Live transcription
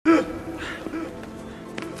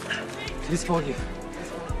Please forgive.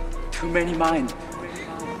 Too many mind.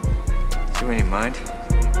 Too many mind?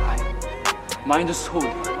 Mind the soul.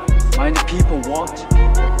 Mind the people want.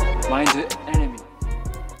 Mind the enemy.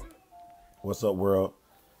 What's up, world?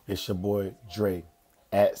 It's your boy Dre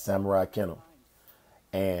at Samurai Kennel.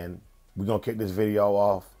 And we're going to kick this video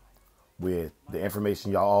off with the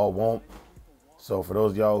information y'all all want. So for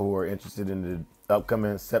those of y'all who are interested in the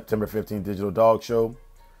upcoming September 15th Digital Dog Show,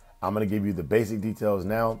 I'm going to give you the basic details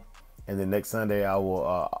now. And then next Sunday, I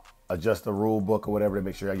will adjust the rule book or whatever to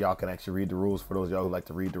make sure y'all can actually read the rules for those of y'all who like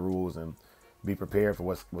to read the rules and be prepared for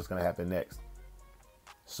what's going to happen next.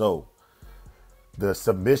 So the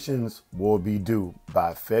submissions will be due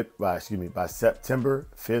by September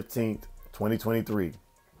 15th, 2023.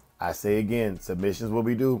 I say again, submissions will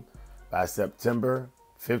be due by September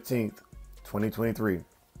 15th, 2023.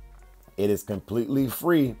 It is completely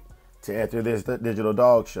free to enter this Digital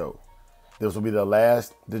Dog Show. This will be the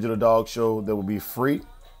last Digital Dog Show that will be free.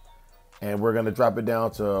 And we're going to drop it down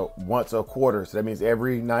to once a quarter. So that means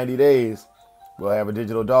every 90 days, we'll have a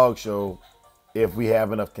Digital Dog Show if we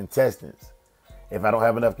have enough contestants. If I don't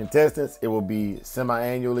have enough contestants, it will be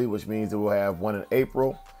semi-annually, which means it will have one in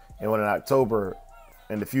April and one in October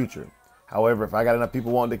in the future. However, if I got enough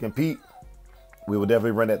people wanting to compete, we will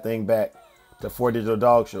definitely run that thing back to 4 Digital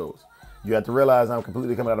Dog Shows. You have to realize I'm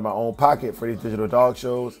completely coming out of my own pocket for these Digital Dog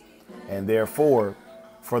Shows. And therefore,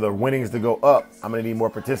 for the winnings to go up, I'm going to need more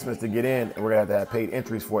participants to get in. And we're going to have paid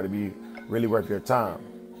entries for it to be really worth your time.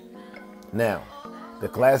 Now, the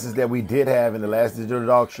classes that we did have in the last Digital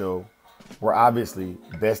Dog Show were obviously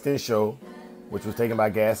Best in Show, which was taken by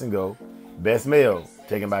Gas and Go. Best Male,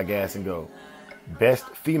 taken by Gas and Go. Best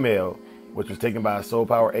Female, which was taken by Soul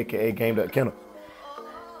Power, a.k.a. Game Duck Kennel.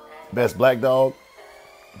 Best Black Dog,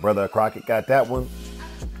 Brother Crockett got that one.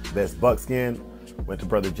 Best Buckskin went to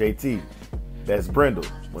Brother JT. Best Brindle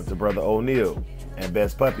went to Brother O'Neal. And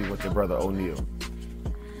Best Puppy went to Brother O'Neal.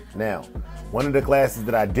 Now, one of the classes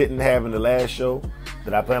that I didn't have in the last show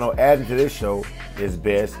that I plan on adding to this show is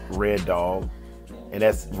Best Red Dog. And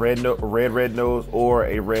that's red nose or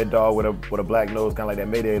a red dog with a black nose, kind of like that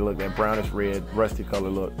Mayday look, that brownish red, rusty color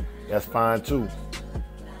look. That's fine too.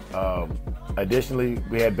 Additionally,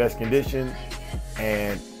 we had Best Condition,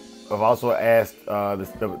 and I've also asked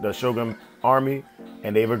the Shogun Army,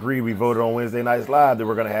 and they've agreed. We voted on Wednesday Nights Live that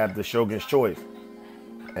we're going to have the Shogun's Choice,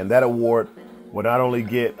 and that award will not only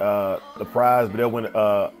get the prize, but they'll win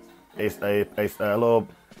a little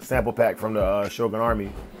sample pack from the Shogun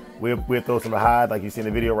Army. We'll throw some hide, like you see in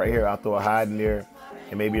the video right here. I'll throw a hide in there,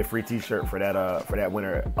 and maybe a free T-shirt for that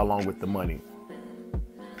winner, along with the money.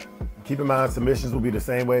 Keep in mind, submissions will be the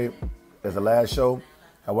same way as the last show.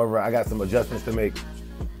 However, I got some adjustments to make.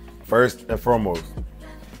 First and foremost,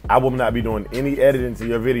 I will not be doing any editing to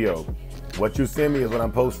your video. What you send me is what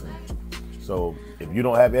I'm posting. So if you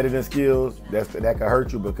don't have editing skills, that could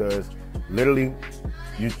hurt you, because literally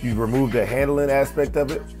you remove the handling aspect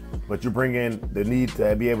of it, but you bring in the need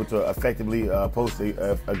to be able to effectively post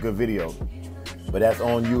a good video. But that's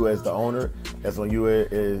on you as the owner. That's on you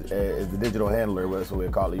as the digital handler. That's what we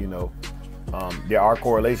call it, you know. There are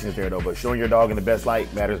correlations there though, but showing your dog in the best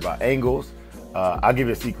light matters by angles. I'll give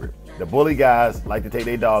you a secret. The bully guys like to take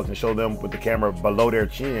their dogs and show them with the camera below their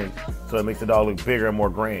chin, so it makes the dog look bigger and more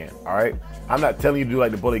grand. All right. I'm not telling you to do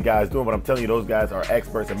like the bully guys doing, but I'm telling you those guys are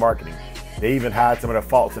experts in marketing. They even hide some of the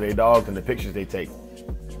faults of their dogs in the pictures they take.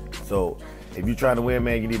 So if you're trying to win,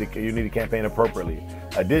 man, you need to campaign appropriately.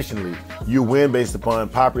 Additionally, you win based upon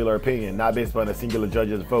popular opinion, not based upon a singular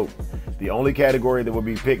judge's vote. The only category that will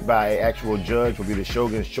be picked by an actual judge will be the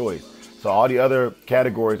Shogun's Choice. So all the other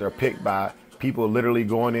categories are picked by people literally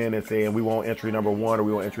going in and saying, we want entry number 1 or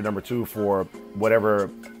we want entry number 2 for whatever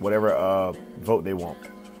vote they want.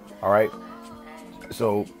 All right.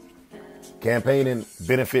 So campaigning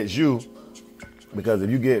benefits you, because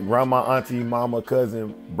if you get grandma, auntie, mama,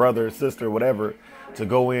 cousin, brother, sister, whatever, to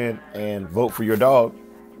go in and vote for your dog,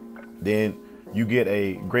 then you get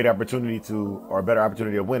a great opportunity or a better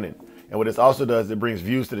opportunity of winning. And what this also does, it brings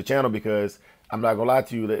views to the channel, because I'm not gonna lie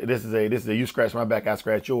to you, this is a you scratch my back, I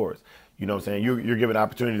scratch yours. You know what I'm saying? You're given an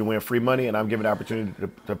opportunity to win free money, and I'm given an opportunity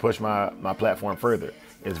to push my platform further.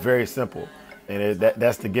 It's very simple, and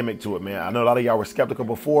that's the gimmick to it, man. I know a lot of y'all were skeptical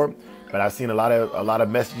before, but I've seen a lot of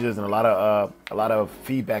messages and a lot of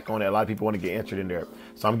feedback on it. A lot of people want to get entered in there,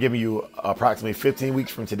 so I'm giving you approximately 15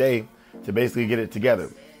 weeks from today to basically get it together.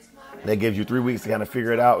 That gives you 3 weeks to kind of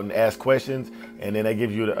figure it out and ask questions, and then that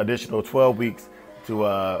gives you the additional 12 weeks to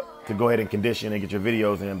go ahead and condition and get your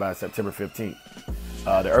videos in by September 15th.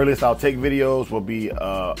 The earliest I'll take videos will be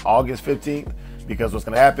August 15th. because what's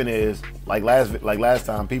going to happen is like last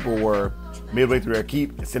time, people were midway through their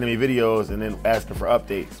keep sending me videos and then asking for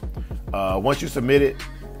updates. Once you submit it,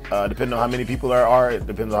 depending on how many people there are, it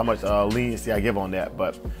depends on how much leniency I give on that.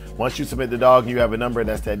 But once you submit the dog and you have a number,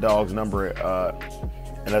 that's that dog's number,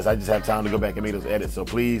 unless I just have time to go back and make those edits. So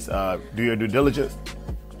please do your due diligence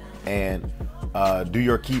and do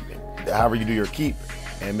your keep, however you do your keep,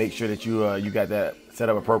 and make sure that you got that set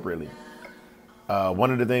up appropriately.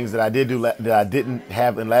 One of the things that I did do that I didn't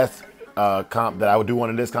have in last comp that I would do one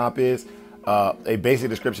in this comp is a basic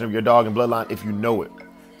description of your dog and bloodline if you know it,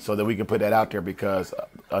 so that we can put that out there. Because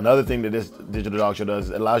another thing that this digital dog show does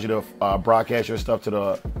is it allows you to broadcast your stuff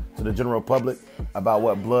to the general public about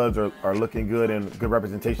what bloods are looking good and good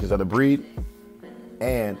representations of the breed,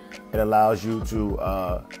 and it allows you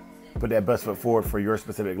to put that best foot forward for your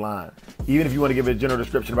specific line. Even if you want to give a general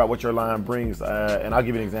description about what your line brings, and I'll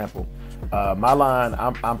give you an example. My line,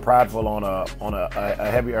 I'm prideful on a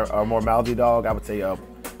heavier or more mouthy dog. I would say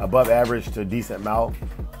above average to decent mouth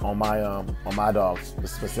on my dogs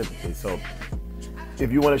specifically. So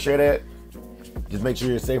if you want to share that, just make sure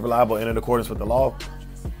you're safe, reliable, and in accordance with the law,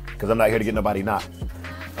 because I'm not here to get nobody knocked.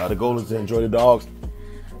 The goal is to enjoy the dogs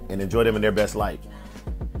and enjoy them in their best light.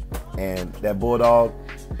 And that bulldog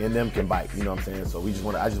in them can bite, you know what I'm saying? So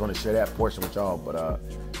I just want to share that portion with y'all. But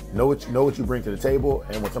know what you bring to the table,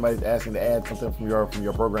 and when somebody's asking to add something from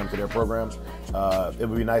your program to their program, it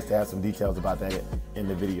would be nice to have some details about that in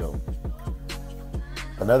the video.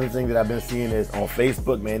 Another thing that I've been seeing is on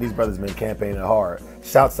Facebook, man, these brothers been campaigning hard.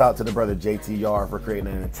 Shouts out to the brother JT Yard for creating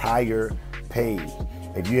an entire page.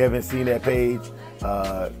 If you haven't seen that page,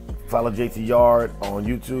 follow JT Yard on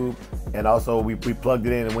YouTube, and also we plugged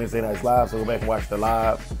it in Wednesday Nights Live, so go back and watch the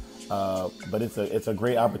live. But it's a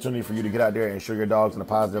great opportunity for you to get out there and show your dogs in a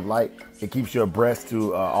positive light. It keeps you abreast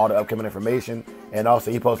to all the upcoming information, and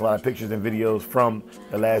also he posts a lot of pictures and videos from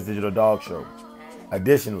the last digital dog show.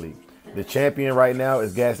 Additionally, the champion right now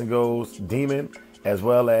is Gas and Go's Demon, as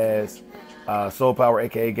well as Soul Power,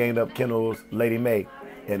 aka Gained Up Kennels Lady May.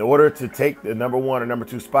 In order to take the number 1 or number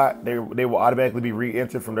 2 spot, they will automatically be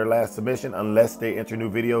re-entered from their last submission unless they enter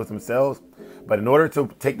new videos themselves. But in order to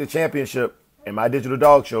take the championship in my digital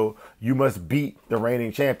dog show, you must beat the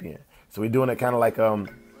reigning champion. So we're doing it kind of like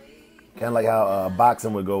how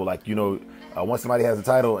boxing would go. Like, you know, once somebody has a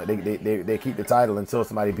title, they keep the title until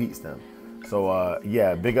somebody beats them. So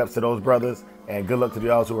yeah, big ups to those brothers, and good luck to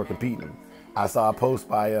y'all who are competing. I saw a post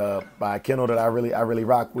by a kennel that I really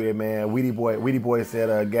rock with, man. Weedy Boy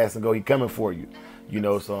said, Gas and Go, he coming for you. You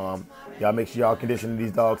know, so y'all make sure y'all condition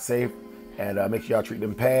these dogs safe, and make sure y'all treat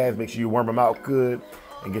them pads, make sure you worm them out good,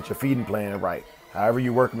 and get your feeding plan right. However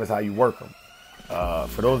you work them is how you work them.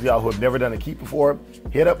 For those of y'all who have never done a keep before,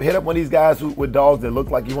 hit up one of these guys with dogs that look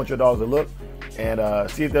like you want your dogs to look,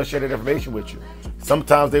 and see if they'll share that information with you.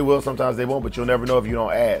 Sometimes they will, sometimes they won't, but you'll never know if you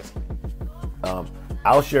don't ask.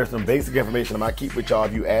 I'll share some basic information on my keep with y'all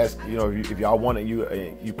if you ask. You know, if y'all want it,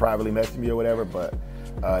 you privately message me or whatever. But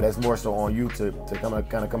that's more so on you to kind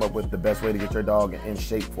of come up with the best way to get your dog in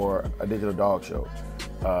shape for a digital dog show.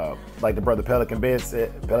 Like the brother Pelican Bay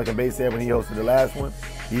said when he hosted the last one,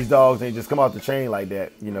 these dogs ain't just come off the chain like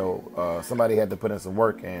that. You know, somebody had to put in some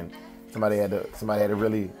work, and somebody had to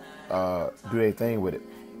really do their thing with it.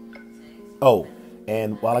 Oh.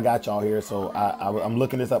 And while I got y'all here, so I'm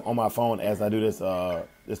looking this up on my phone as I do this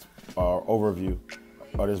overview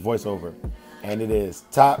or this voiceover, and it is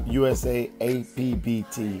Top USA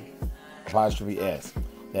APBT apostrophe S.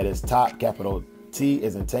 That is top, capital T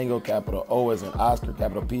as in Tango, capital O as in Oscar,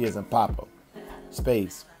 capital P as in Papa,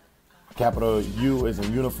 space, capital U as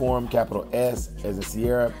in Uniform, capital S as in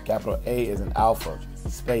Sierra, capital A as in Alpha,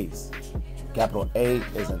 space. Capital A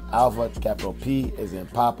is in Alpha, capital P is in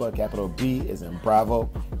Papa, capital B is in Bravo,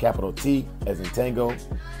 capital T as in Tango,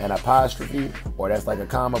 an apostrophe, or that's like a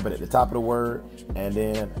comma, but at the top of the word, and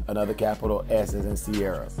then another capital S as in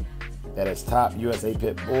Sierra. That is Top USA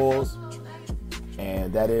Pit Bulls,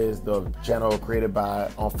 and that is the channel created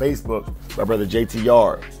on Facebook by brother JT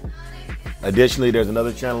Yard. Additionally, there's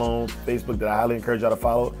another channel on Facebook that I highly encourage y'all to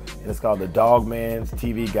follow, and it's called the Dog Man's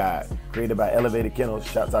TV Guide, created by Elevated Kennels.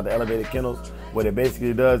 Shouts out to Elevated Kennels. What it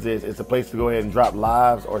basically does is it's a place to go ahead and drop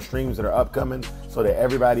lives or streams that are upcoming, so that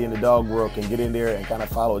everybody in the dog world can get in there and kind of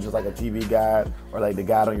follow just like a TV guide or like the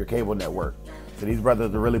guide on your cable network. So these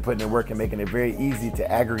brothers are really putting in work and making it very easy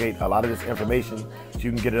to aggregate a lot of this information so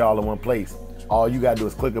you can get it all in one place. All you gotta do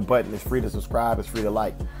is click a button. It's free to subscribe. It's free to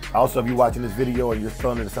like. Also, if you're watching this video and you're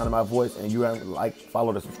still under the sound of my voice and you haven't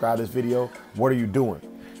followed, or subscribed to this video, what are you doing?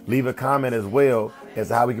 Leave a comment as well as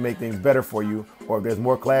to how we can make things better for you, or if there's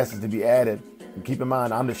more classes to be added. And keep in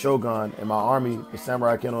mind, I'm the Shogun, and my army, the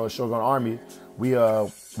Samurai Kennel Shogun Army,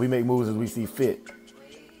 we make moves as we see fit.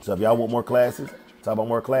 So if y'all want more classes, talk about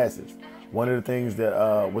more classes. One of the things that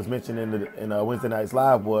was mentioned in Wednesday night's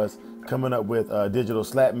live was coming up with digital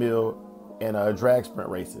slap mill and drag sprint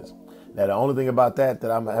races. Now the only thing about that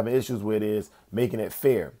I'm having issues with is making it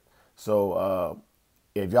fair. So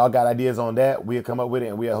if y'all got ideas on that, we'll come up with it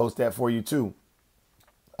and we'll host that for you too.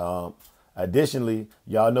 Additionally,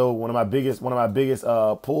 y'all know one of my biggest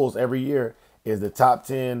pulls every year is the top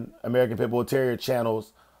 10 American Pit Bull Terrier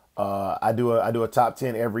channels. I do a top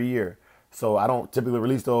 10 every year. So I don't typically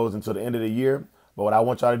release those until the end of the year. But what I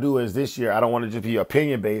want y'all to do is this year, I don't want to just be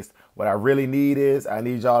opinion based. What I really need is I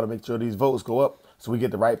need y'all to make sure these votes go up so we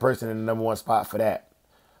get the right person in the #1 spot for that.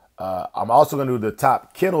 I'm also going to do the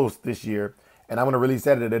top kennels this year, and I'm going to release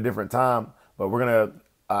that at a different time. But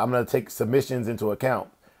I'm going to take submissions into account.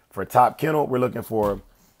 For top kennel, we're looking for,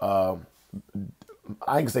 I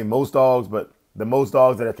can say most dogs, but the most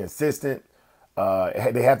dogs that are consistent.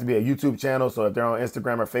 They have to be a YouTube channel, so if they're on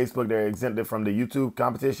Instagram or Facebook, they're exempted from the YouTube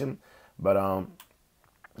competition. But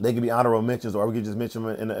they can be honorable mentions, or we can just mention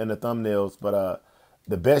them in the thumbnails. But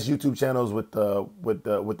the best YouTube channels with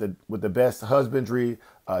the best husbandry,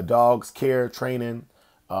 dogs care, training,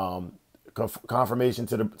 confirmation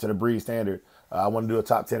to the breed standard. I want to do a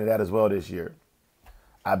top 10 of that as well this year.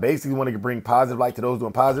 I basically want to bring positive light to those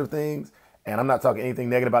doing positive things. And I'm not talking anything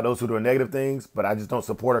negative about those who are doing negative things, but I just don't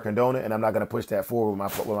support or condone it. And I'm not going to push that forward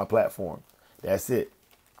with my platform. That's it.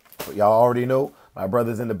 But y'all already know my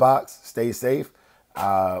brother's in the box. Stay safe.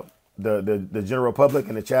 The general public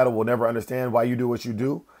and the chattel will never understand why you do what you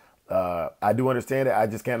do. I do understand it. I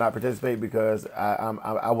just cannot participate because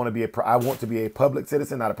I want to be a public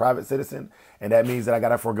citizen, not a private citizen. And that means that I got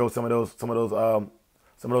to forego some of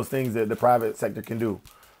those things that the private sector can do.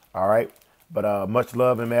 All right. But much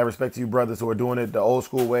love and mad respect to you brothers who are doing it the old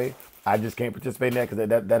school way. I just can't participate in that because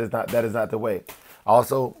that is not the way.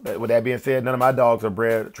 Also, with that being said, none of my dogs are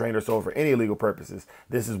bred, trained, or sold for any illegal purposes.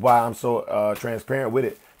 This is why I'm so transparent with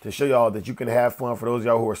it, to show y'all that you can have fun. For those of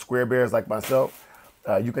y'all who are square bears like myself,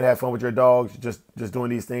 you can have fun with your dogs just doing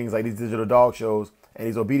these things like these digital dog shows and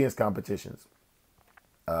these obedience competitions.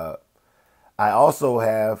 I also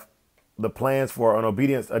have the plans for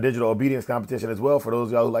a digital obedience competition as well for those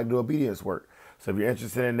of y'all who like to do obedience work. So if you're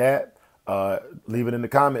interested in that, leave it in the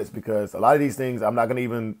comments, because a lot of these things, I'm not going to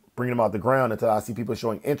even bring them off the ground until I see people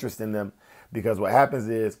showing interest in them. Because what happens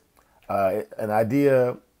is an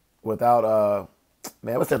idea without,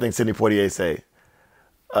 what's that thing Sidney Poitier say?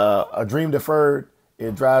 A dream deferred,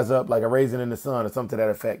 it dries up like a raisin in the sun, or something to that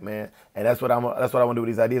effect, man. And that's what I want to do with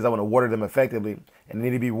these ideas. I want to water them effectively, and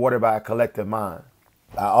they need to be watered by a collective mind.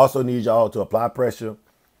 I also need y'all to apply pressure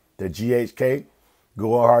to GHK,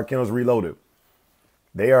 Go On Hard Kennels Reloaded.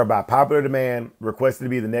 They are by popular demand requested to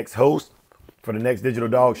be the next host for the next digital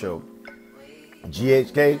dog show.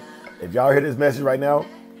 GHK, if y'all hear this message right now,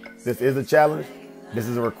 this is a challenge. This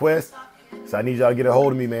is a request. So I need y'all to get a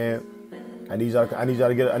hold of me, man. I need y'all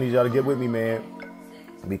to get with me, man.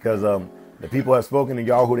 Because the people have spoken to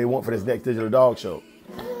y'all who they want for this next digital dog show.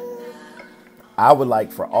 I would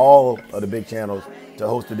like for all of the big channels to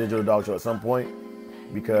host a digital dog show at some point,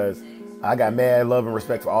 because I got mad love and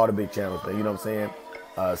respect for all the big channels, man. You know what I'm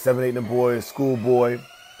saying? 7, 8 and the boys, Schoolboy,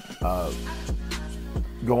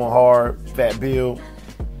 Going Hard, Fat Bill.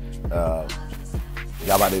 Y'all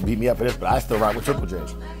about to beat me up for this, but I still rock with Triple J.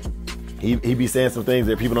 He be saying some things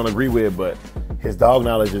that people don't agree with, but his dog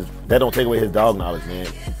knowledge that don't take away his dog knowledge, man.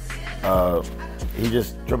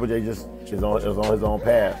 Triple J just is on his own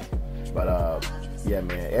path. But yeah,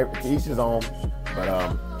 man, each his own. But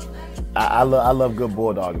I love good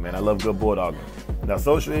bulldogging, man. I love good bulldogging. Now,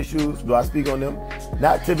 social issues, do I speak on them?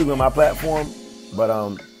 Not typically on my platform, but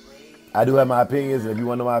I do have my opinions. And if you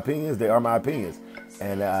want to know my opinions, they are my opinions.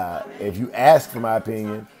 And if you ask for my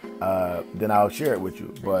opinion, then I'll share it with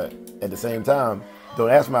you. But at the same time, don't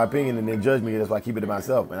ask for my opinion and then judge me. That's why I keep it to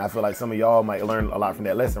myself. And I feel like some of y'all might learn a lot from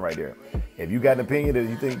that lesson right there. If you got an opinion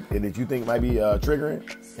that you think might be triggering,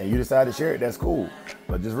 and you decide to share it, that's cool.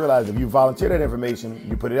 But just realize if you volunteer that information,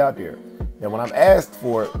 you put it out there. And when I'm asked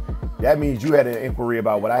for it, that means you had an inquiry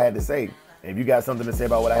about what I had to say. And if you got something to say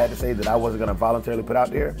about what I had to say that I wasn't going to voluntarily put out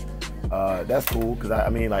there, that's cool. Because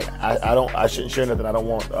I shouldn't share nothing I don't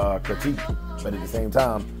want critique. But at the same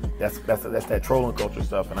time, that's that trolling culture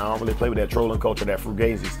stuff, and I don't really play with that trolling culture, that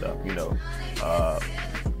fugazi stuff. You know,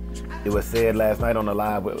 it was said last night on the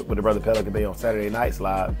live with the brother Pelican Bay on Saturday Night's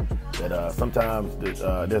live that sometimes there's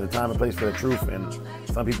a time and place for the truth, and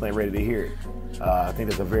some people ain't ready to hear it. I think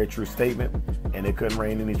that's a very true statement, and it couldn't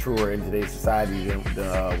reign any truer in today's society than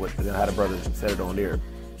how the brother said it on there.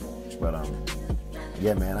 But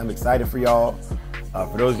yeah, man, I'm excited for y'all.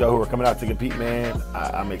 For those of y'all who are coming out to compete, man,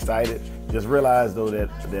 I'm excited. Just realize though that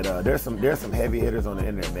there's some heavy hitters on the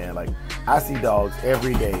internet, man. Like I see dogs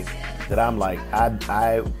every day that I'm like,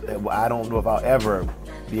 I don't know if I'll ever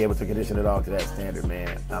be able to condition a dog to that standard,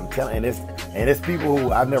 man. I'm telling, and it's people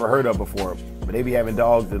who I've never heard of before, but they be having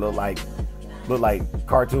dogs that look like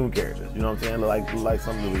cartoon characters. You know what I'm saying? Look like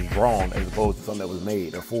something that was drawn as opposed to something that was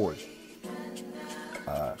made or forged.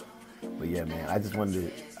 But yeah, man, I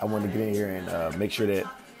wanted to get in here and make sure that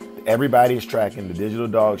everybody is tracking. The Digital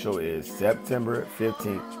Dog Show is September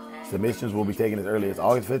 15th. Submissions will be taken as early as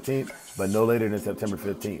August 15th, but no later than September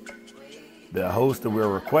 15th. The host that we're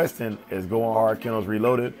requesting is Going Hard Kennels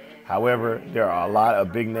Reloaded. However, there are a lot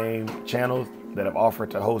of big name channels that have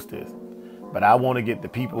offered to host this. But I want to get the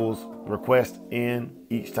people's request in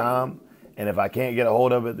each time. And if I can't get a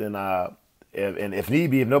hold of it, then if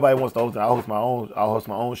need be, if nobody wants to host it, I'll host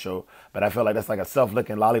my own show. But I feel like that's like a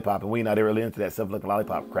self-licking lollipop, and we not really into that self-licking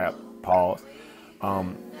lollipop crap. Pause. I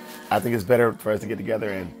think it's better for us to get together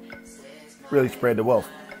and really spread the wealth.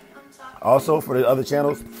 Also, for the other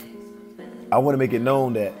channels, I want to make it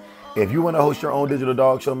known that if you want to host your own digital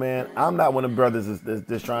dog show, man, I'm not one of the brothers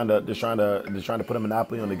that's trying to put a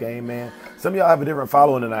monopoly on the game, man. Some of y'all have a different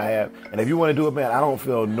following than I have, and if you want to do it, man, I don't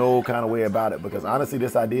feel no kind of way about it, because honestly,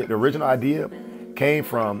 this idea, the original idea, came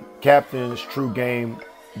from Captain's True Game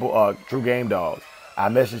Dogs. I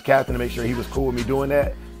messaged Captain to make sure he was cool with me doing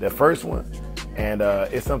that, the first one, and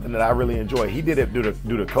it's something that I really enjoy. He did it due to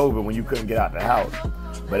COVID when you couldn't get out the house,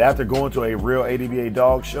 but after going to a real ADBA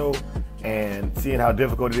dog show and seeing how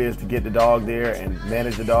difficult it is to get the dog there and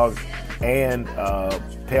manage the dogs and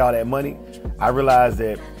pay all that money, I realized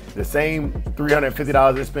that the same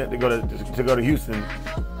 $350 they spent to go to Houston,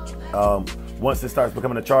 once it starts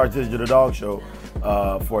becoming a charged digital dog show,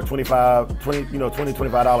 for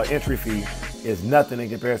 $25 entry fee is nothing in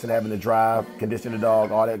comparison to having to drive, condition the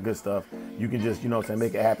dog, all that good stuff. You can just,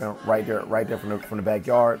 make it happen right there from the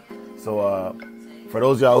backyard. So for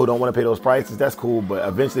those of y'all who don't want to pay those prices, that's cool, but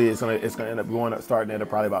eventually it's gonna end up starting at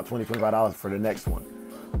probably about $25 for the next one.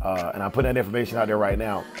 And I'm putting that information out there right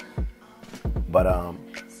now. But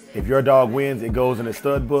if your dog wins, it goes in the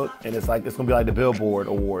stud book, and it's gonna be like the Billboard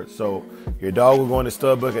Awards. So your dog will go in the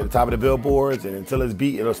stud book at the top of the billboards, and until it's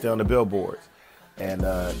beat, it'll stay on the billboards. And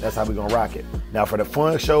that's how we're gonna rock it. Now for the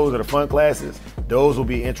fun shows or the fun classes, those will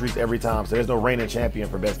be entries every time. So there's no reigning champion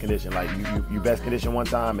for best condition. Like you best condition one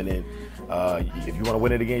time, and then if you want to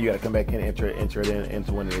win it again, you got to come back and enter it in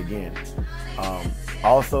to win it again.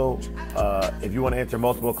 Also, if you want to enter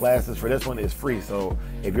multiple classes for this one, it's free. So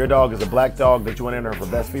if your dog is a black dog that you want to enter for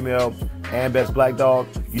best female and best black dog,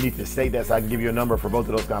 you need to state that so I can give you a number for both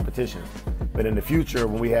of those competitions. But in the future,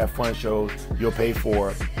 when we have fun shows, you'll pay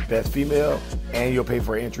for best female and you'll pay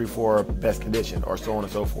for entry for best condition, or so on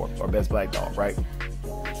and so forth, or best black dog, right?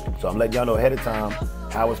 So I'm letting y'all know ahead of time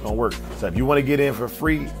how it's gonna work. So if you wanna get in for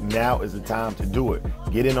free, now is the time to do it.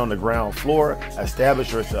 Get in on the ground floor,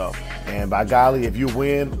 establish yourself. And by golly, if you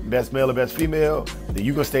win best male or best female, then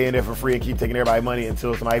you can stay in there for free and keep taking everybody's money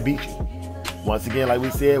until somebody beats you. Once again, like we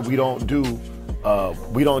said, we don't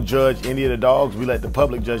judge any of the dogs. We let the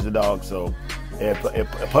public judge the dogs. So if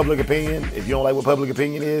public opinion, if you don't like what public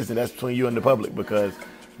opinion is, then that's between you and the public, because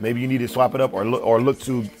maybe you need to swap it up or look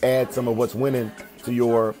to add some of what's winning to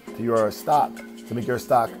your stock to make your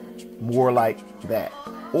stock more like that,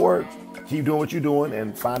 or keep doing what you're doing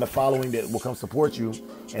and find a following that will come support you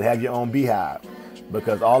and have your own beehive.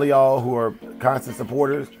 Because all of y'all who are constant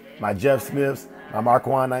supporters, my Jeff Smiths, my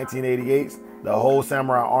Marquand 1988s, the whole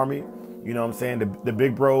Samurai Army, you know what I'm saying, the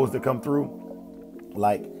big bros that come through,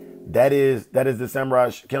 like that is the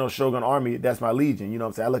Samurai Kennel Shogun Army. That's my legion. You know what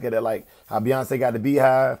I'm saying? I look at it like how Beyonce got the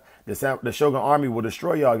beehive. The Shogun Army will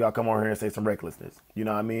destroy y'all. Y'all come on here and say some recklessness. You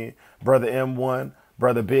know what I mean? Brother M1,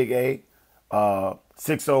 Brother Big A,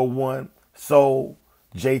 601, Soul,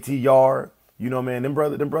 JT Yard. You know, man, them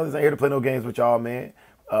brothers ain't here to play no games with y'all, man.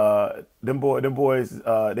 Them boys,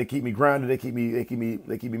 they keep me grounded. They keep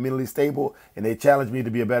me mentally stable, and they challenge me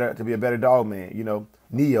to be a better dog man. You know,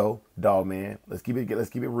 Neo dog man. Let's keep it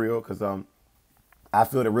real, because I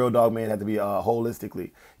feel that real dog man have to be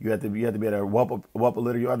holistically. You have to be able to whelp a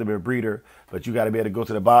litter. You have to be a breeder, but you got to be able to go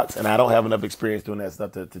to the box. And I don't have enough experience doing that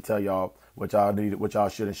stuff to tell y'all what y'all need, what y'all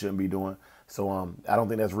should and shouldn't be doing. So I don't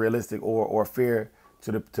think that's realistic or fair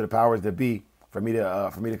to the powers that be for me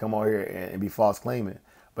to come on here and be false claiming.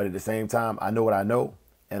 But at the same time, I know what I know,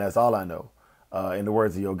 and that's all I know. In the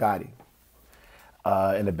words of Yo Gotti.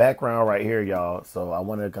 In the background right here, y'all. So I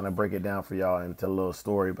want to kind of break it down for y'all and tell a little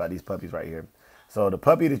story about these puppies right here. So the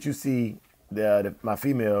puppy that you see, my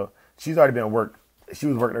female, she's already been worked she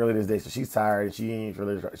was working earlier this day, so she's tired. And she ain't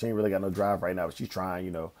really got no drive right now, but she's trying,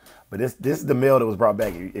 you know. But this is the male that was brought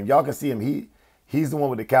back. If y'all can see him, he's the one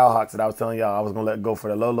with the cowhocks that I was telling y'all I was gonna let go for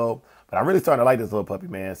the Lolo. But I'm really starting to like this little puppy,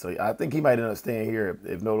 man. So I think he might end up staying here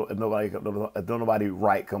if nobody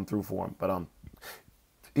right come through for him. But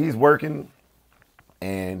he's working,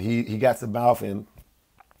 and he got some mouth, and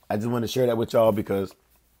I just want to share that with y'all because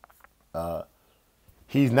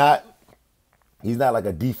he's not like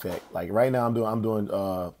a defect. Like right now I'm doing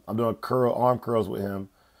arm curls with him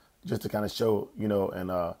just to kind of show, you know,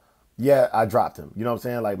 and yeah, I dropped him. You know what I'm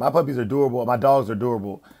saying? Like my puppies are durable, my dogs are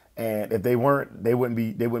durable, and if they weren't, they wouldn't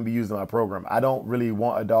be used in my program. I don't really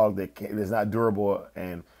want a dog that's not durable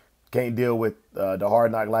and can't deal with the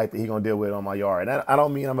hard knock life that he gonna deal with on my yard. And I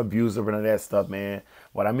don't mean I'm abusive or none of that stuff, man.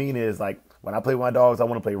 What I mean is, like, when I play with my dogs, I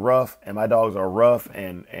want to play rough, and my dogs are rough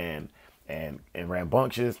and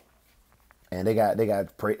rambunctious, and they got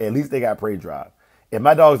at least they got prey drive. If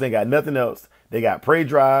my dogs ain't got nothing else, they got prey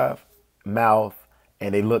drive, mouth,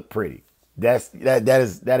 and they look pretty. That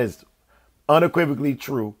is unequivocally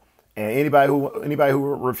true. And anybody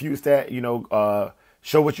who refutes that, you know,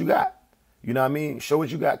 show what you got. You know what I mean? Show what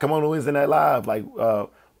you got. Come on to Wednesday Night Live. Like,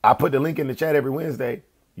 I put the link in the chat every Wednesday,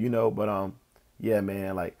 you know, but yeah,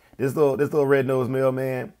 man, like this little red-nosed male,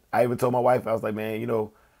 man. I even told my wife, I was like, man, you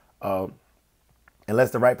know, unless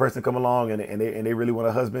the right person come along and they really want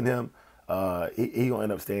to husband him, he gonna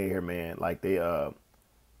end up staying here, man. Like the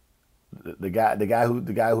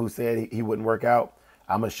guy who said he wouldn't work out,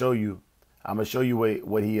 I'm gonna show you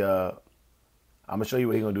what he gonna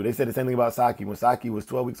do. They said the same thing about Saki. When Saki was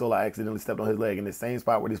 12 weeks old, I accidentally stepped on his leg in the same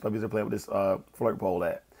spot where these puppies are playing with this flirt pole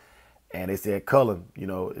at. And they said, cull him, you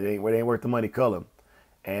know, it ain't worth the money, cull him.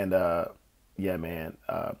 And yeah, man,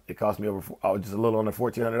 it cost me just a little under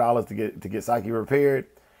 $1,400 to get Saki repaired.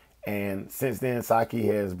 And since then, Saki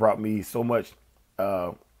has brought me so much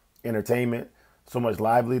entertainment, so much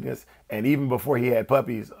liveliness. And even before he had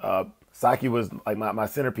puppies, Saki was like my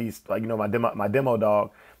centerpiece, like, you know, my demo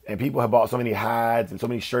dog. And people have bought so many hides and so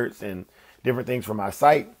many shirts and different things from my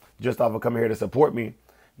site just off of coming here to support me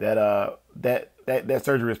that that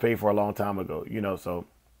surgery was paid for a long time ago, you know. So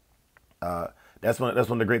that's one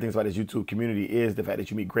of the great things about this YouTube community is the fact that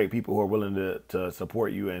you meet great people who are willing to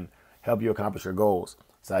support you and help you accomplish your goals.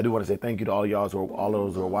 So I do want to say thank you to all y'all, all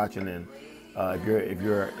those who are watching. And if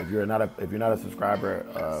you're not a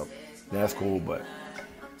subscriber, that's cool, but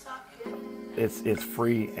it's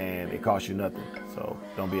free and it costs you nothing. So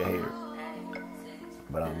don't be a hater.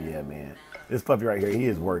 But yeah, man, this puppy right here, he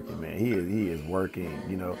is working, man. He is working,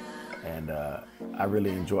 you know. And I really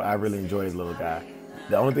enjoy his little guy.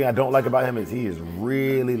 The only thing I don't like about him is he is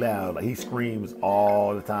really loud. Like, he screams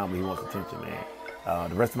all the time when he wants attention, man.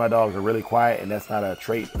 The rest of my dogs are really quiet, and that's not a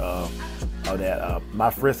trait of that. My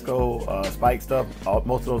Frisco, Spike stuff,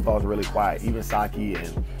 most of those dogs are really quiet. Even Saki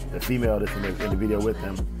and the female that's in the video with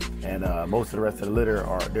him, and most of the rest of the litter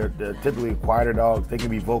they're typically quieter dogs. They can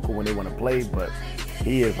be vocal when they want to play, but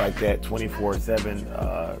he is like that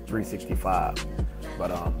 24/7, 365.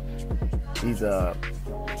 But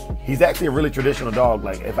he's actually a really traditional dog.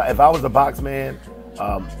 Like if I was a box man,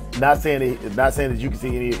 not saying that you can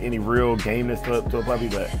see any real gameness to a puppy,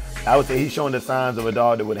 but I would say he's showing the signs of a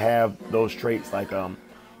dog that would have those traits. Like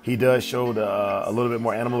he does show a little bit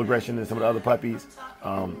more animal aggression than some of the other puppies.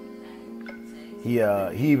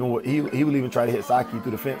 He will even try to hit Saki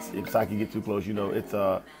through the fence if Saki gets too close. You know, it's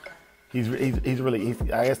he's really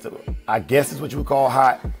I guess it's what you would call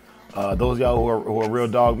hot. Those of y'all who are real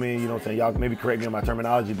dog men, you know what I'm saying? Y'all maybe correct me on my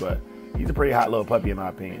terminology, but he's a pretty hot little puppy in my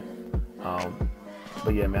opinion.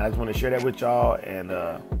 But yeah, man, I just want to share that with y'all. And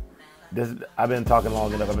I've been talking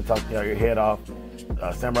long enough. I've been talking your head off.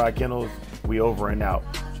 Samurai Kennels, we over and out.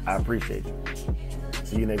 I appreciate you.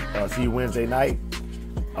 See you Wednesday night.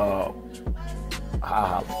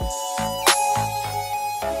 Holla.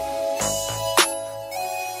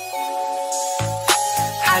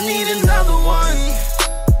 I need another one.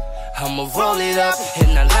 I'ma roll it up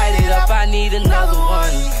and I light it up. I need another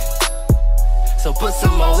one. So put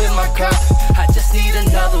some more in my cup. I just need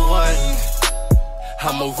another one.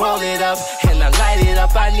 I'ma roll it up and I light it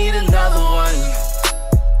up. I need another one.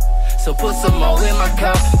 So put some more in my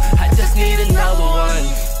cup. I just need another one.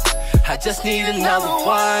 I just need another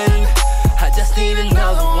one. I just need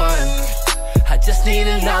another one. I just need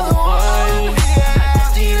another one. I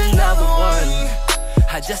just need another one.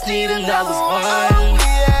 I just need another one.